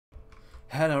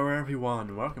Hello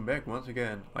everyone, welcome back once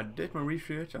again. I did my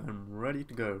research, I'm ready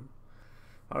to go.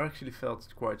 I actually felt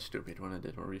quite stupid when I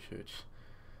did my research,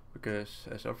 because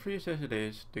as obvious as it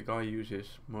is, the guy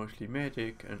uses mostly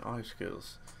magic and ice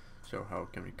skills. So how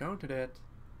can we counter that?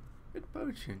 With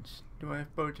potions. Do I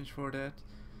have potions for that?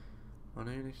 On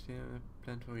healing,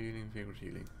 plant for healing, vigorous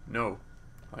healing. No,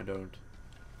 I don't.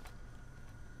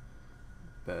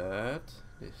 But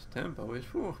this temple is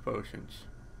full of potions.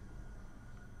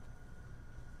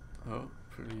 Oh,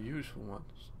 pretty useful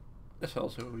ones. That's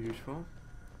also useful.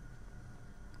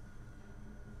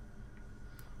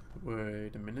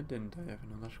 Wait a minute, didn't I have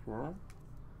another scroll?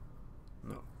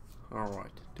 No.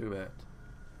 Alright, too bad.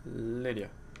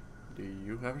 Lydia, do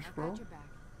you have a scroll?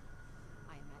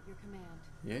 I am at your command.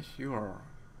 Yes, you are.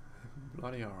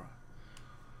 Bloody are.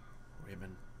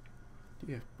 Women. Do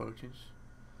you have potions?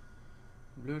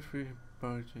 Blood-free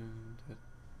potion.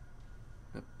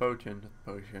 That potion.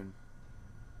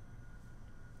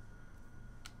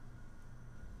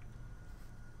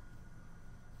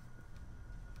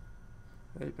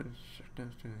 Weapons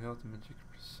tends to health and magic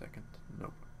per second.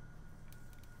 Nope.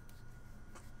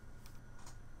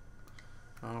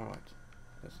 Alright.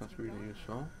 That's not really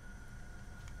useful.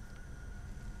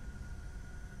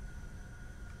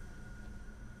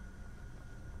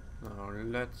 Now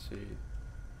let's see.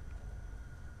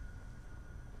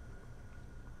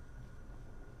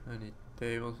 Any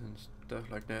tables and stuff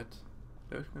like that.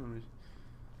 Those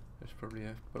probably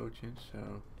have potions,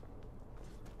 so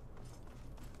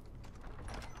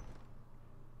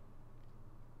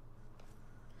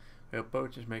will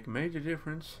potions make a major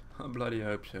difference? I bloody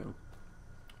hope so.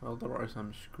 Otherwise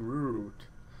I'm screwed.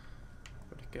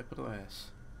 With a capital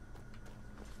S.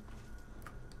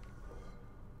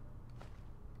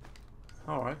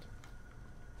 Alright.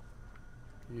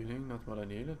 Healing, not what I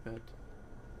needed, but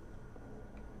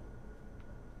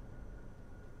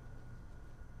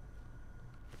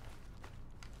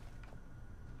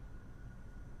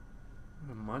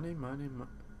money,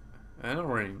 and a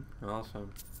ring.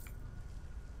 Awesome.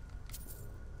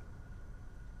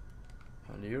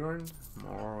 An urine,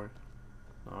 more.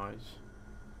 Nice.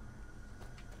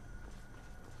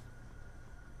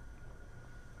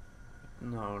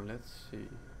 Now let's see.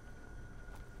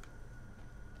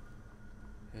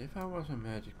 If I was a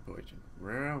magic potion,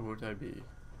 where would I be?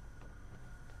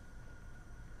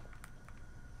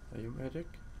 Are you magic?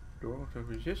 Dwarf to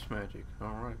resist magic.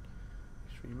 Alright.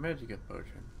 Extreme magic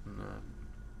potion. No.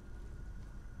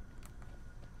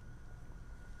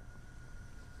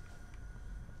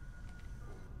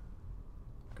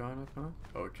 Kind of, huh?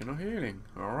 Potion of healing.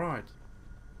 Alright.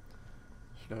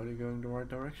 Slowly going the right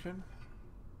direction.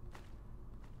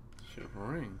 Silver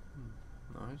ring.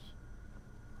 Nice.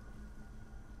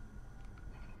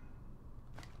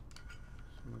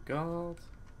 Some gold.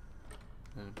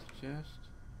 Empty chest.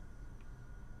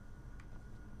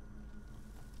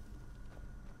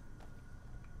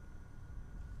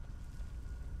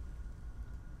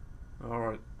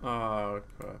 Alright. Oh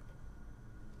crap.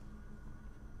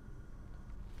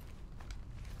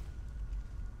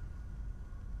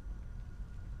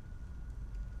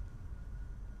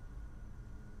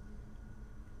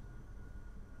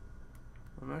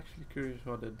 I'm actually curious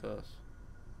what it does.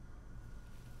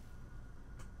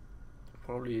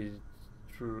 Probably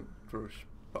through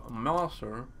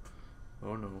master.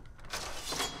 Oh no.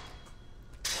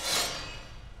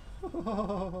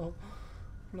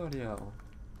 Bloody hell.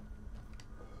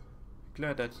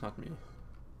 Glad that's not me.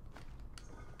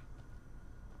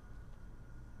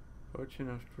 Potion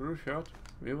of true shot.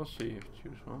 We will see if it's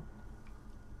useful.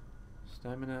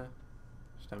 Stamina.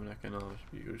 Stamina can always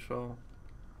be useful.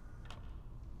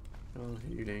 No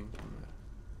healing.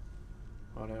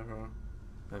 Whatever.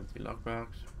 Empty lockbox.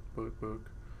 Book.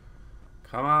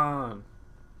 Come on!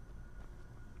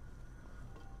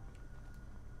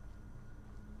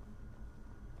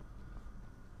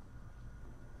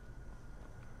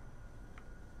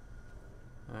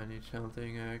 I need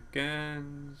something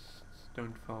against.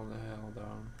 Don't fall the hell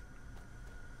down.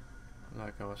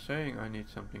 Like I was saying, I need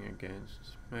something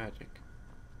against magic.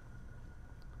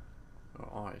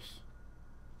 Or ice.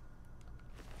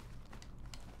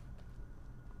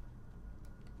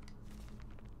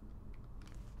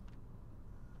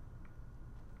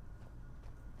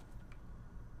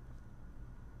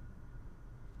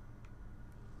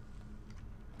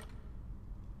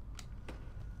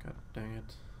 God dang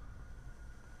it.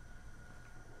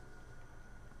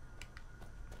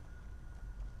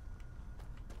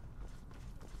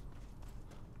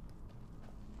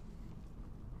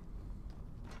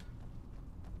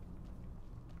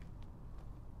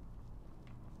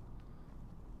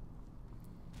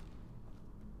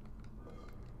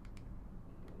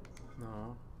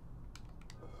 No.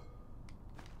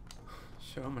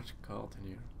 So much gold in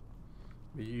here.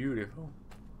 Beautiful.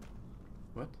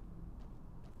 What?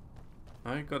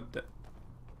 I got that.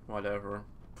 Whatever.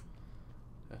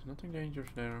 There's nothing dangerous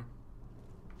there.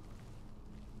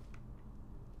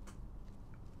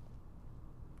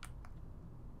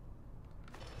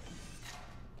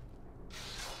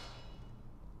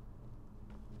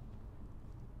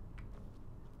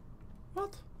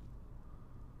 What?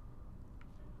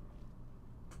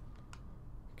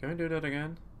 Can we do that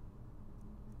again?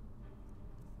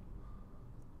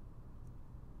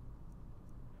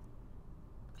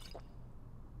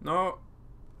 No!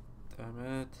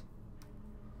 Damn it.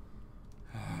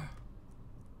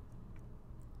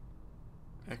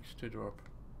 X to drop.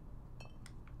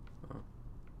 Oh.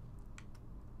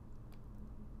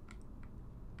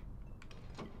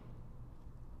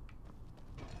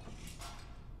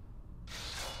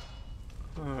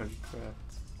 Holy crap.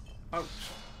 Ouch.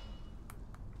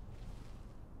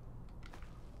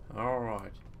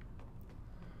 Alright.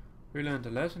 We learned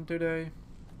a lesson today.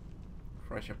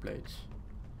 Pressure plates.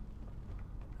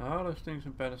 All those things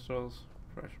in pedestals.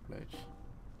 Pressure plates.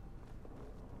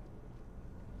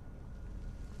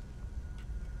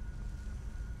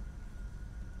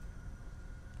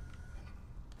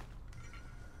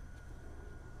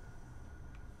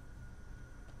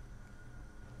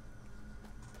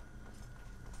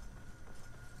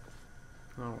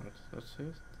 Alright, that's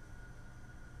it.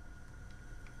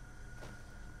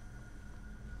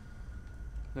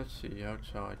 Let's see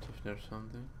outside if there's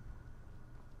something.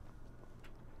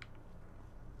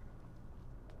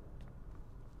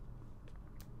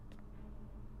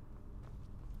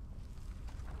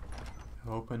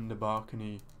 Open the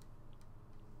balcony.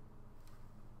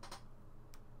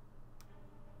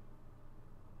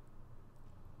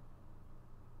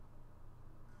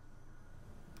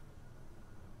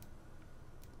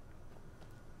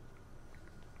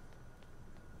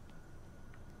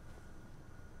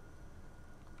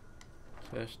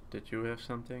 Tess, did you have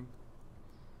something?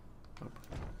 Nope.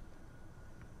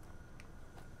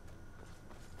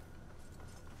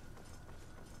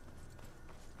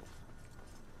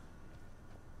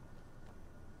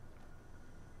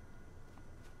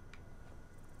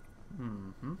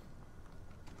 Mm-hmm.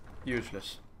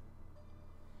 Useless.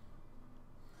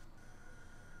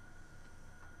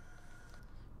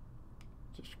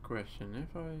 Just question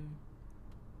if I...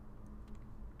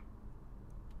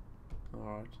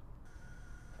 Alright.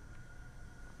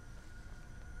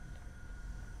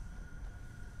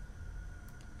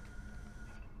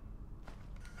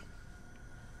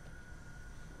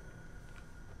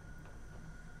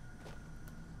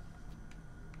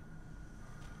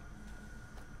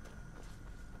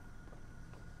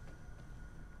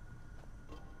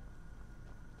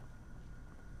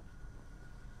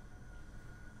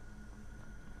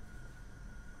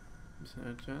 Is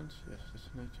an agent? Yes, it's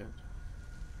an agent.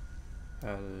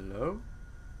 Hello?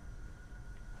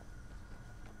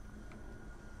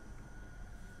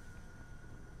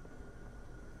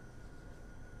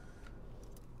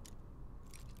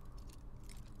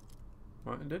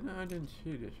 Well, I didn't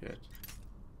see this yet.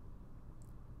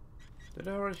 Did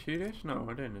I already see this? No,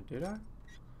 I didn't, did I?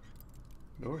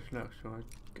 Door's locked, so I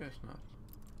guess not.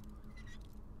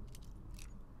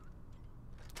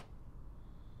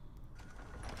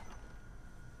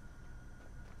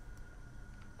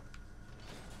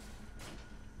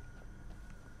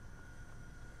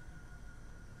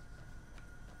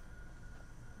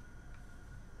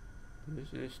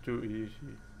 This is too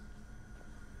easy.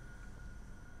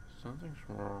 Something's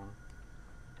wrong.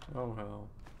 Oh hell.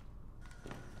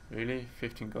 Really?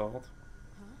 15 gold?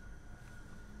 Huh?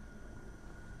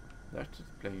 That's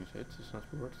just playing it. It's not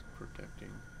worth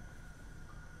protecting.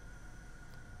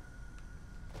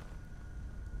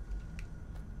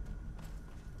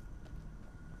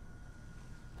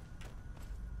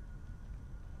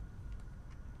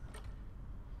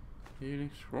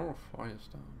 Healing Scroll of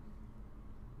Firestone.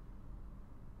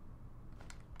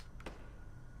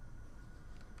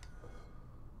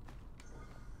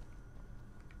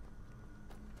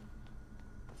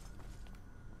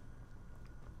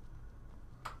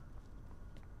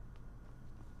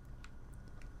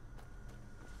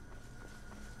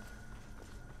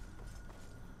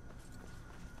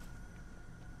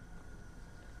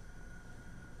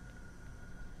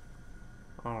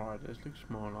 Alright, this looks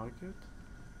more like it.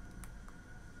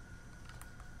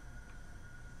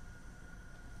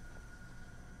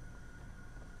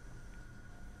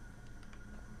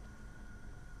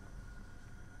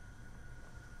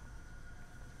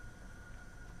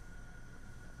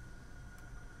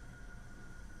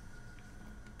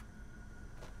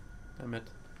 Damn it.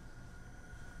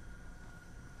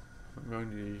 I'm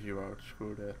going to use you out,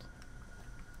 screw that.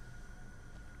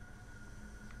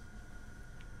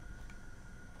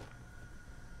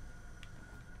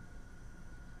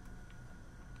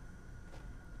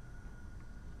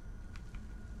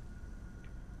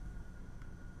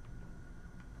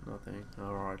 Nothing.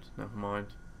 Alright, never mind.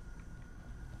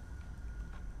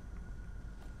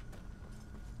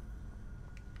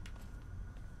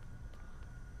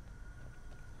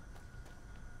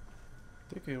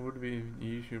 I think it would be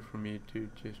easier for me to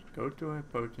just go to a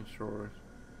potion store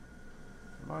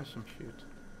and buy some shit.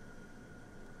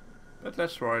 But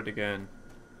let's try it again.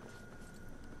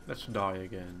 Let's die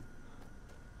again.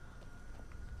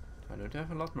 I don't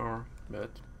have a lot more,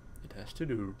 but it has to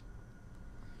do.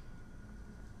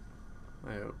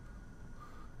 I hope.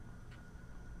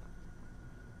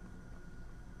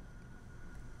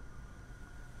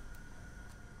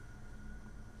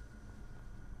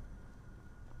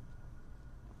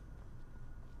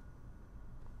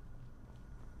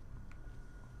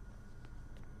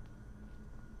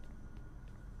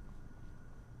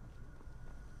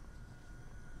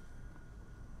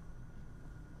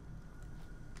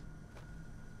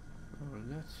 Oh,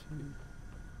 let's see.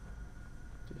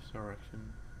 This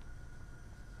direction.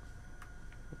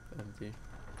 Empty.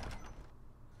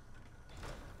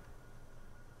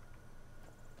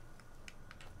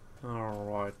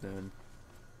 Alright then.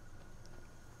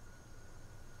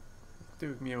 It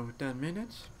took me over 10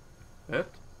 minutes. But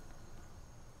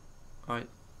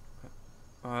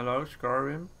hello,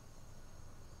 Skyrim.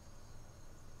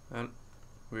 And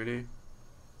really?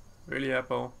 Really,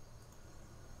 Apple?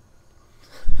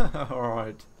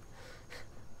 Alright.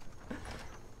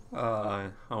 I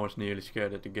was nearly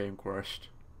scared that the game crashed.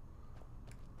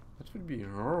 That would be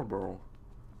horrible.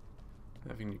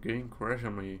 Having the game crash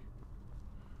on me.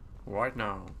 Right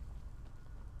now.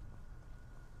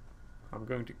 I'm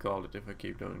going to call it if I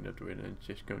keep doing that with it. It's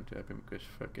just going to happen because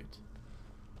fuck it.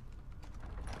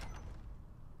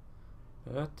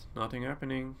 But nothing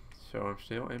happening. So I'm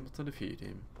still able to defeat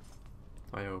him.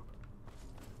 I hope.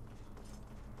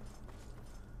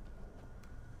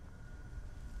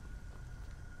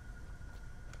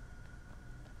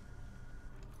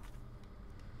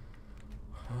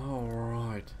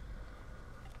 Alright.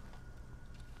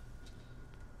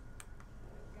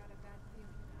 I've got a bad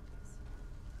feeling about this.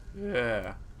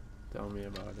 Yeah. Tell me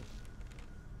about it.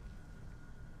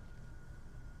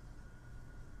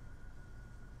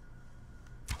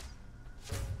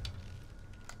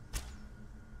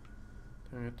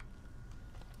 Dang it.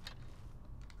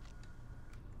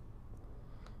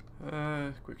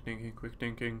 Quick thinking, quick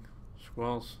thinking.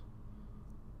 Squalls.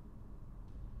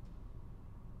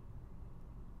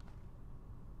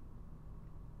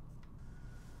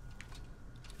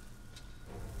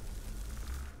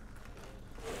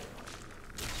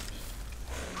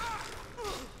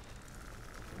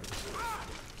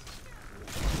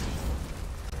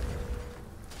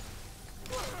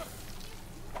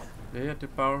 They had the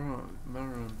power,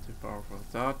 Maroon too powerful.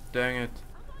 God dang it.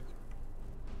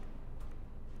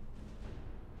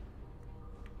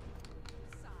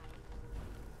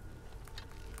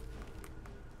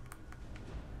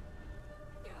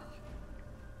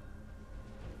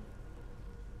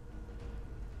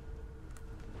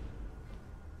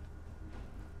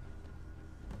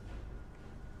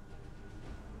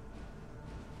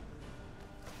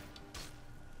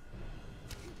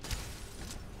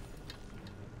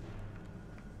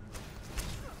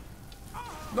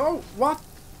 No, what?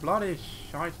 Bloody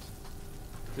shite.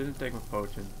 Didn't take my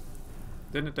potion.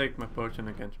 Didn't take my potion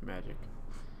against magic.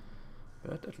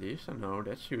 But at least I know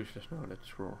that's useless now. That's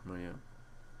scroll my I've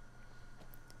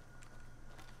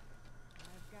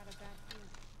got a bad feeling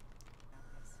about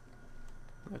this.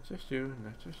 That's just you,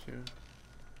 that's just you.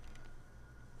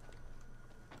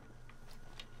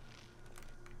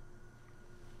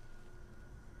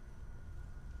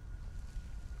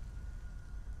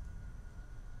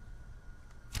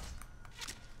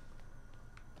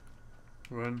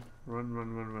 Run, run,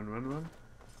 run, run, run, run, run.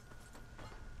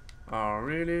 Oh,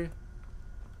 really?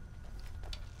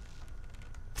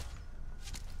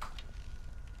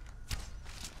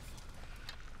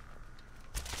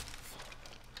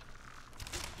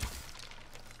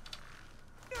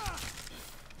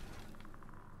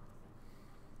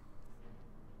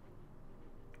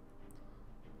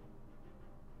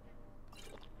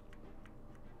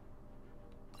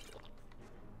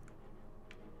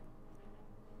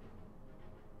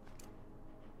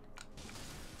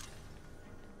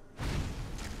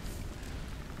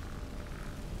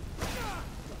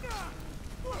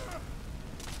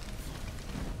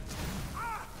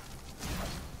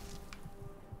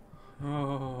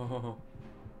 Oh.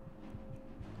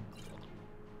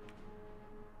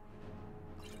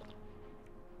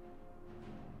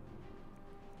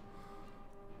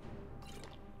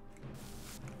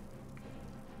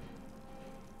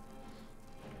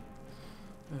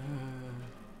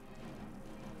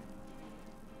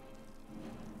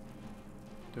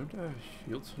 Don't I have a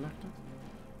shield selected?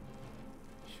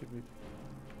 Should we?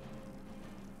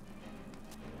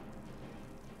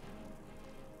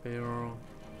 Payroll.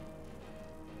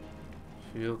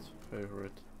 Shield,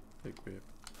 favorite, equip.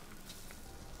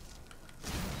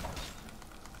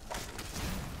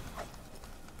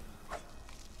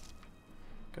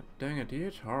 God dang it, he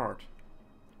hits hard.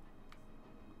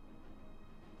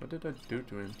 What did I do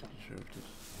to him to deserve this?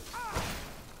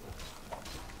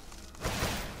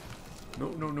 No,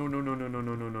 no, no, no, no, no, no,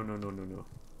 no, no, no, no, no, no, no.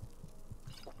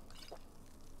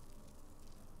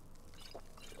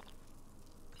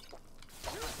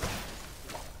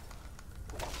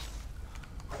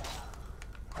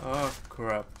 Oh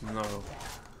crap, no.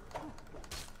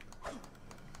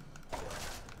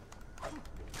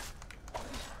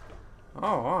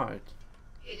 Alright.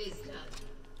 It is done.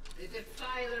 The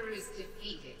Defiler is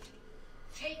defeated.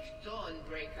 Take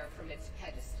Dawnbreaker from its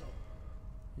pedestal.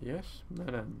 Yes,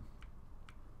 madam.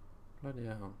 Bloody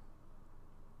hell.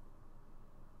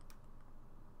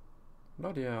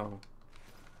 Bloody hell.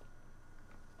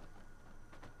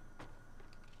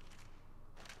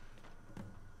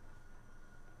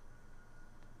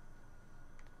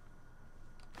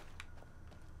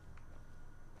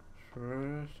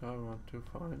 First, I want to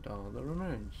find all the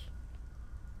remains.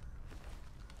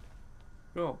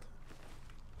 Gold.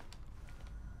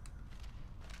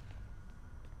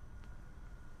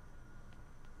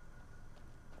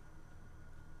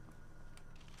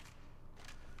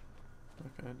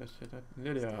 Okay, that's it.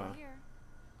 Lydia. Stay here.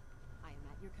 I am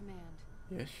at your command.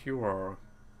 Yes, you are.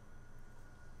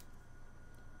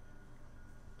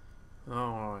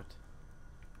 Alright.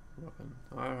 Weapon.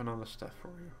 I have another staff for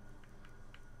you.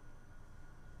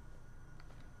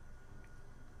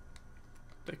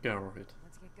 Take care of it.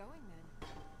 Let's get going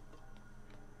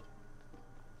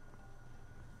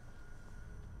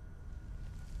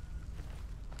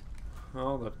then.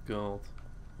 All that gold.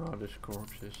 Oh, these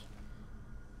corpses.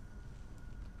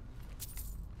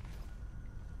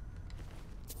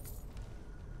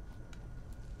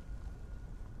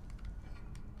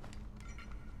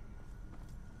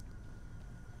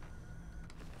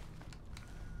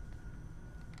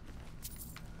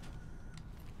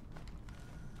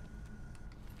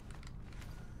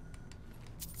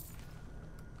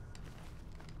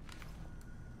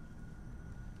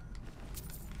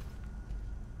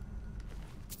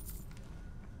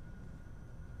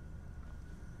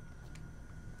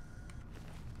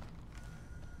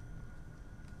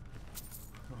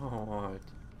 Alright.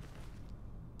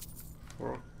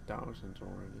 4,000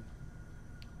 already.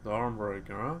 The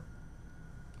Armbreaker, huh?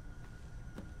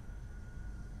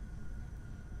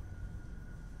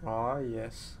 Ah,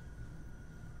 yes.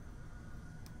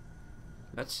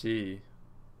 Let's see.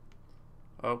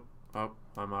 Oh,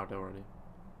 I'm out already.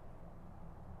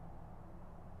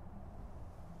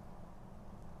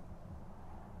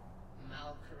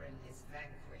 Malkaran is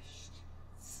vanquished.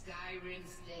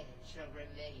 Skyrim's dead shall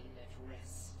remain at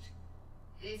rest.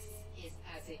 This is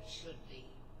as it should be.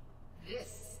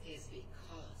 This is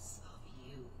because of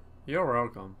you. You're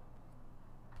welcome.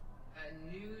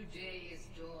 A new day is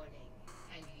dawning,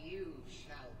 and you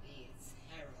shall be its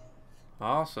herald.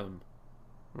 Awesome.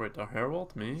 Wait, a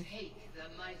herald? Me? Take the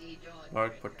mighty Dawnbreaker,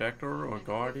 Like protector or and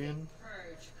guardian? with it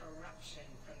purge corruption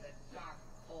from the dark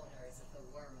corners of the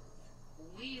world.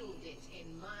 Wield it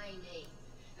in my name,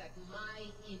 that my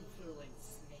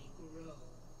influence may grow.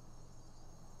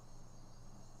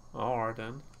 Alright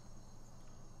then.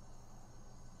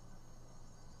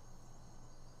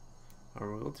 I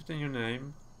wrote it in your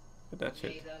name, but that's May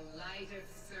it. the light of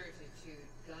certitude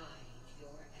guide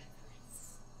your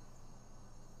efforts.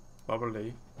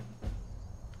 Probably.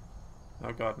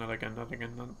 Oh god, not again, not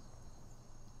again, not.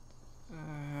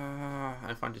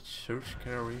 I find it so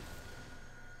scary.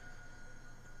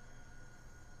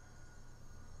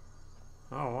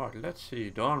 Alright, let's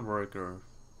see. Dawnbreaker.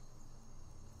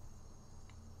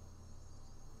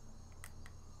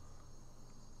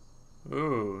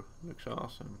 Ooh, looks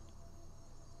awesome.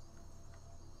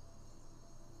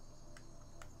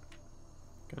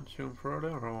 Consume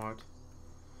further, alright.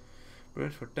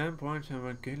 Burst for 10 points, and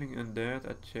when killing undead,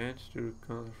 a chance to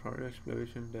counter fire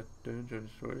explosion that turns or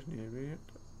destroys nearby it.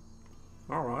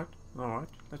 Alright, alright,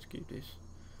 let's keep this.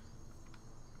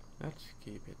 Let's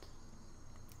keep it.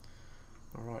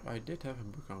 Alright, I did have a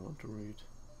book I want to read.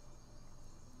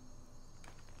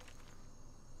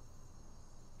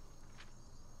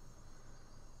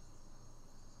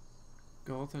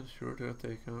 Gold and short will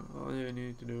take on. All you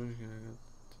need to do is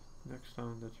next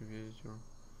time that you visit your.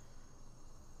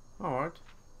 Alright.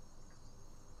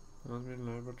 Not in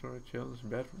laboratory, children's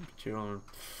bedroom, children.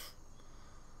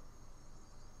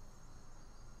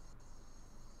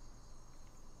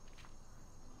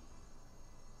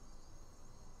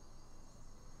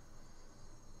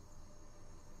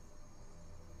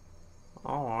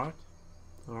 Alright,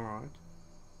 alright.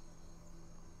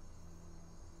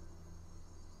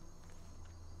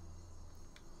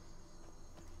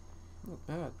 Not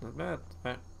bad, not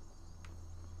bad.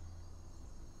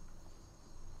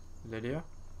 Lydia?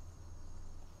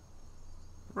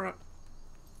 Right.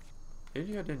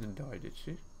 Lydia didn't die, did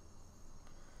she?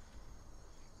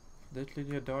 Did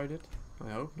Lydia die it?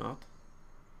 I hope not.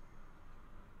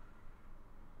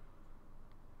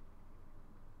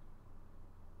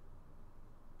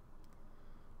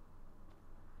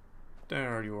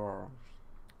 There you are.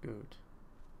 Good.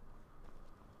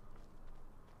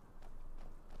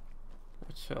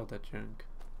 Let's sell that junk.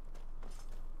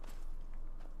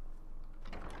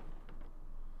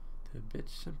 The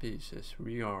bits and pieces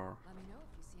we are. Let me know if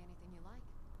you see anything you like.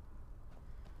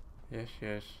 Yes,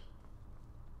 yes.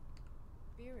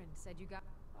 Viren said you got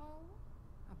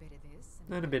a bit of this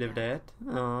And a bit of that.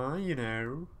 Ah, you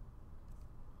know.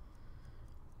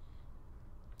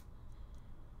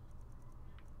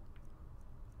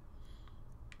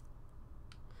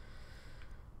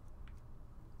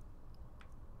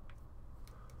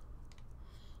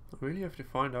 I really have to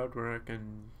find out where I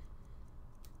can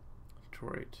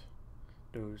trade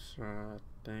those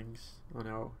things. I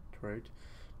know, trade.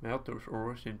 Melt those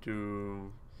ores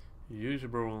into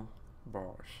usable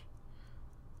bars.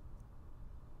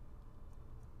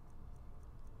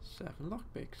 7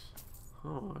 lockpicks.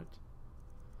 Alright.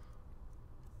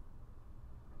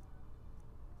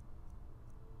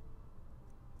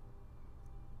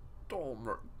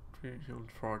 Dolmer.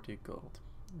 340 gold.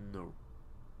 No.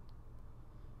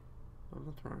 I'm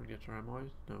not trying to get her, am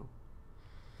I? No.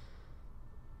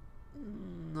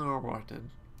 No, right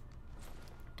then.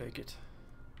 Take it.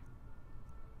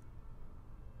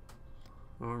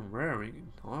 I'm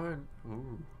wearing iron.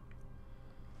 Ooh.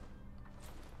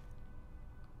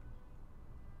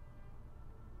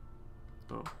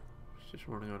 Oh, it's just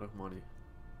running out of money.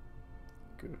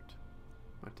 Good,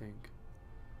 I think.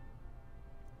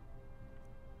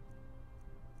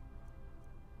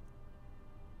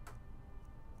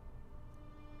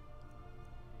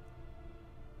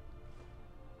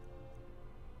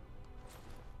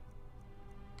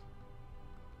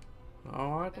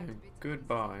 Alright, and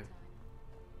goodbye.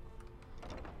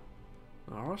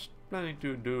 I was planning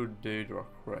to do Daedra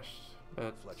quest,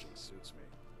 but Fletching suits me.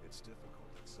 It's difficult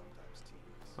and sometimes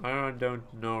tedious. I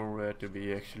don't know where to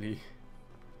be actually.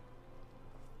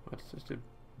 Let's just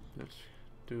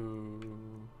do,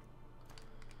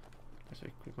 let's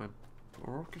equip my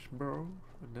orcish bow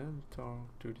and then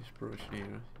talk to this person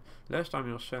here. Last time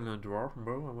I was selling a dwarven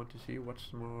bow, I want to see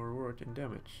what's more worth in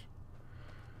damage.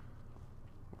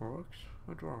 Orcs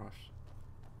or dwarves?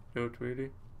 Don't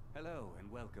really. Hello and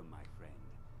welcome, my friend.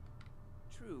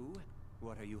 True.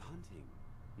 What are you hunting?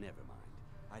 Never mind.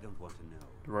 I don't want to know.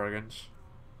 Dragons.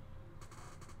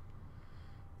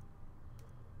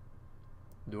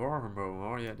 Dwarven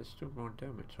bow. Oh yeah, that's 2 more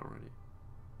damage already.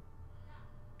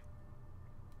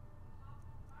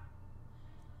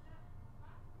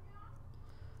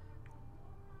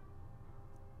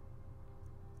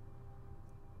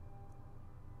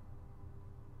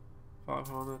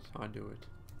 $500. I do it.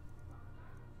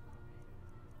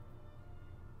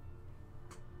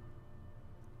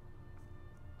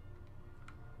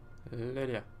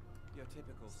 Lydia. Your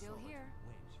typical Still solid here. wench is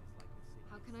like the city.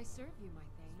 How can I serve you, my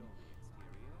thing?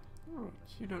 Stone exterior.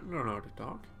 Alright, you don't know how to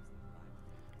talk.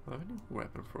 I have a new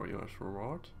weapon for you as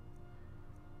reward.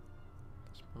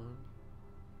 That's mine.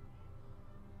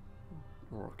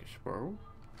 Orcish bow.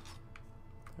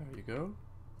 There you go.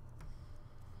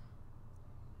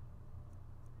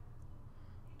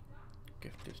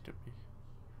 Give this to me.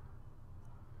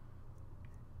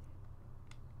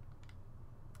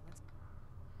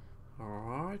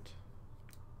 Alright.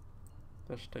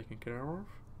 That's taken care of.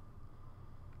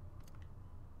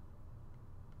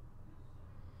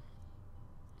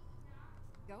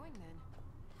 Going then.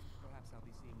 Perhaps I'll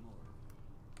be seeing more.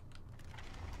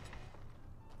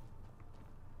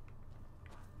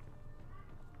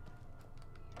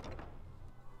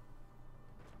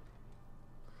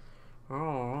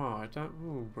 Alright, that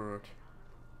bird.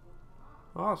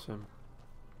 Awesome.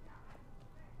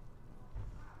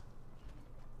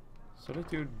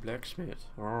 Solitude blacksmith.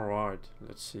 Alright,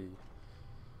 let's see.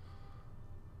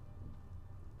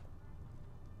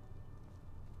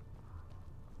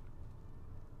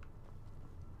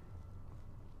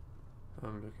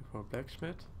 I'm looking for a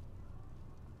blacksmith.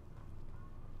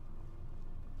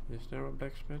 Is there a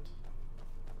blacksmith?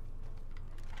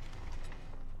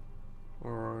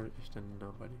 Or is there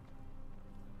nobody?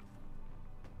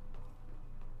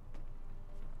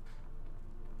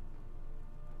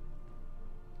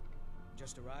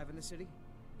 Just arrive in the city?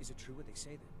 Is it true what they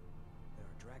say then? There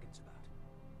are dragons about.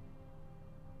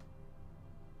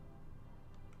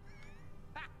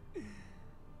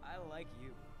 I like you.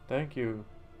 Thank you.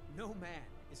 No man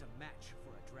is a match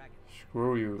for a dragon.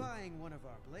 Screw you. Buying one of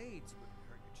our blades wouldn't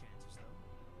hurt your chances, though.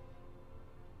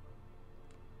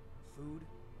 Food,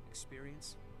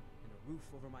 experience, and a roof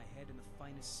over my head in the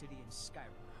finest city in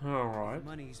Skyrim. Alright. If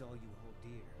money's all you hold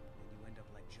dear, then you end up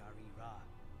like Jari Ra,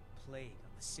 plague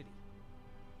of the city.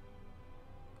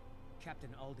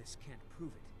 Captain Aldous can't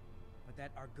prove it, but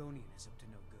that Argonian is up to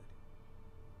no good.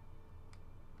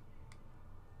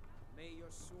 May your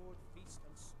sword feast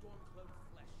on storm-cloaked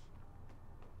flesh.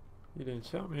 You didn't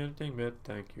sell me anything, but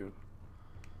thank you.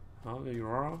 How you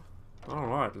are?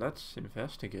 Alright, let's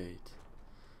investigate.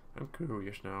 I'm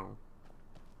curious now.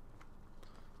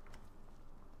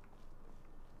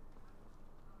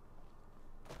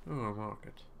 Oh, a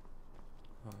market.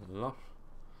 Love.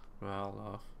 Well,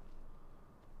 love.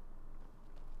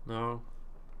 No.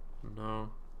 No.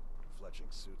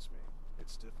 Fletching suits me.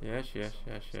 It's difficult. Yes, for yes,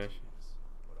 some yes, to yes. use,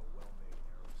 but a well-made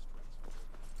arrow strikes fear.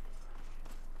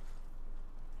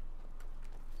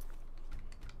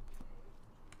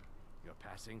 You're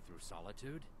passing through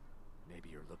Solitude? Maybe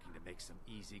you're looking to make some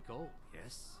easy gold,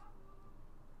 yes?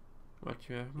 What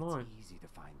you have in mind? It's easy to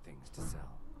find things to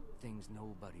sell. Things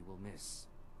nobody will miss.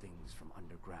 Things from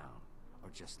underground, or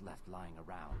just left lying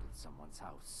around in someone's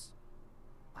house.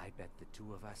 I bet the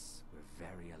two of us were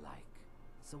very alike.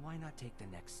 So why not take the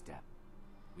next step?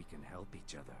 We can help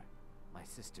each other. My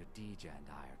sister Deeja and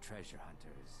I are treasure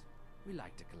hunters. We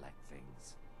like to collect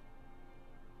things.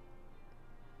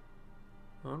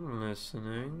 I'm I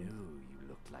listening. knew you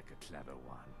looked like a clever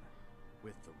one.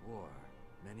 With the war,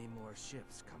 many more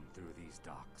ships come through these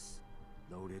docks,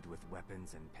 loaded with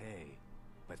weapons and pay,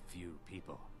 but few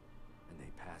people, and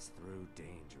they pass through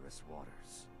dangerous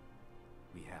waters.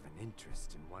 We have an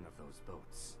interest in one of those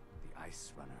boats, the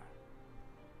Ice Runner.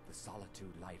 The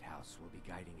Solitude Lighthouse will be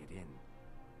guiding it in,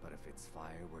 but if its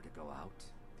fire were to go out,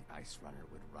 the Ice Runner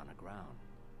would run aground.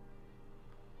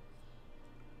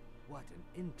 What an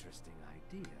interesting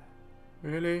idea.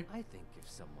 Really? I think if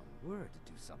someone were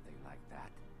to do something like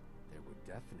that, there would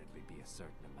definitely be a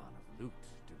certain amount of loot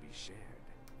to be shared.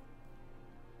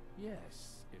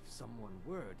 Yes, if someone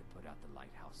were to put out the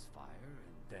lighthouse fire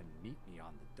and then meet me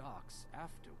on the docks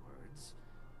afterwards,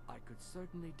 I could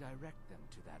certainly direct them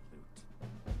to that loot.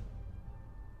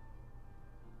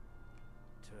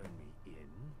 Turn me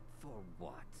in? For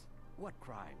what? What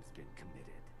crime's been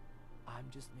committed? I'm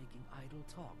just making idle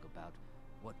talk about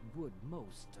what would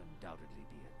most undoubtedly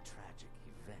be a tragic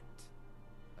event.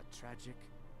 A tragic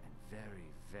and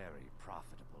very, very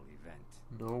profitable event.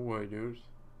 No way, dude.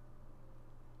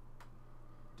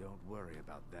 Don't worry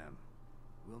about them.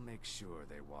 We'll make sure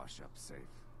they wash up safe.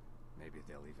 Maybe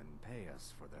they'll even pay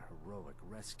us for their heroic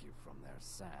rescue from their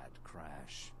sad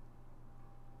crash.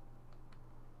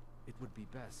 It would be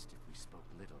best if we spoke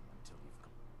little until you've come.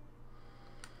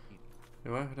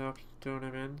 Do I have the option to turn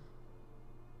him in?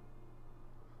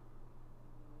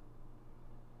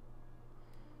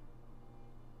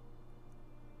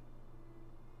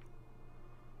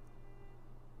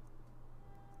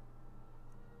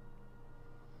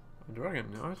 A dragon,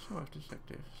 I also have this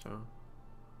active, so.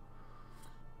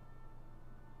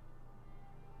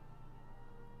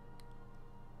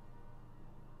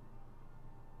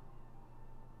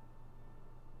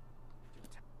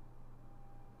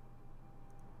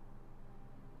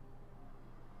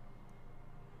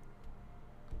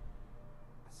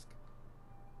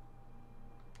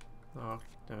 Oh,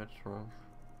 that's wrong.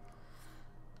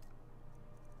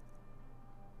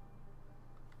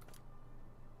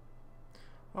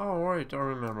 Oh, right, I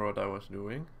remember what I was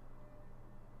doing.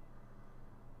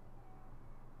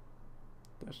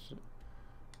 That's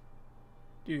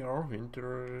the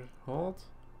winter halt.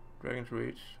 Dragon's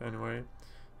Reach, anyway.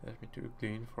 Ask me to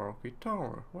clean Farky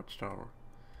Tower. What's tower?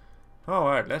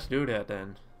 Alright, let's do that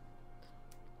then.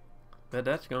 But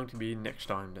that's going to be next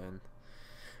time then.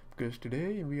 Because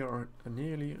today we are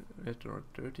nearly at our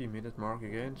 30-minute mark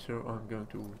again, so I'm going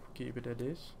to keep it at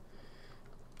this.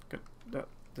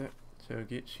 So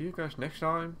see you guys next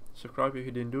time. Subscribe if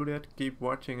you didn't do that. Keep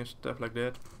watching and stuff like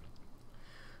that.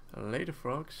 Later,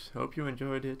 frogs. Hope you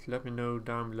enjoyed it. Let me know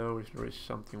down below if there is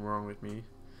something wrong with me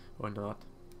or not.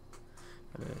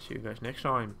 And see you guys next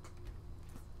time.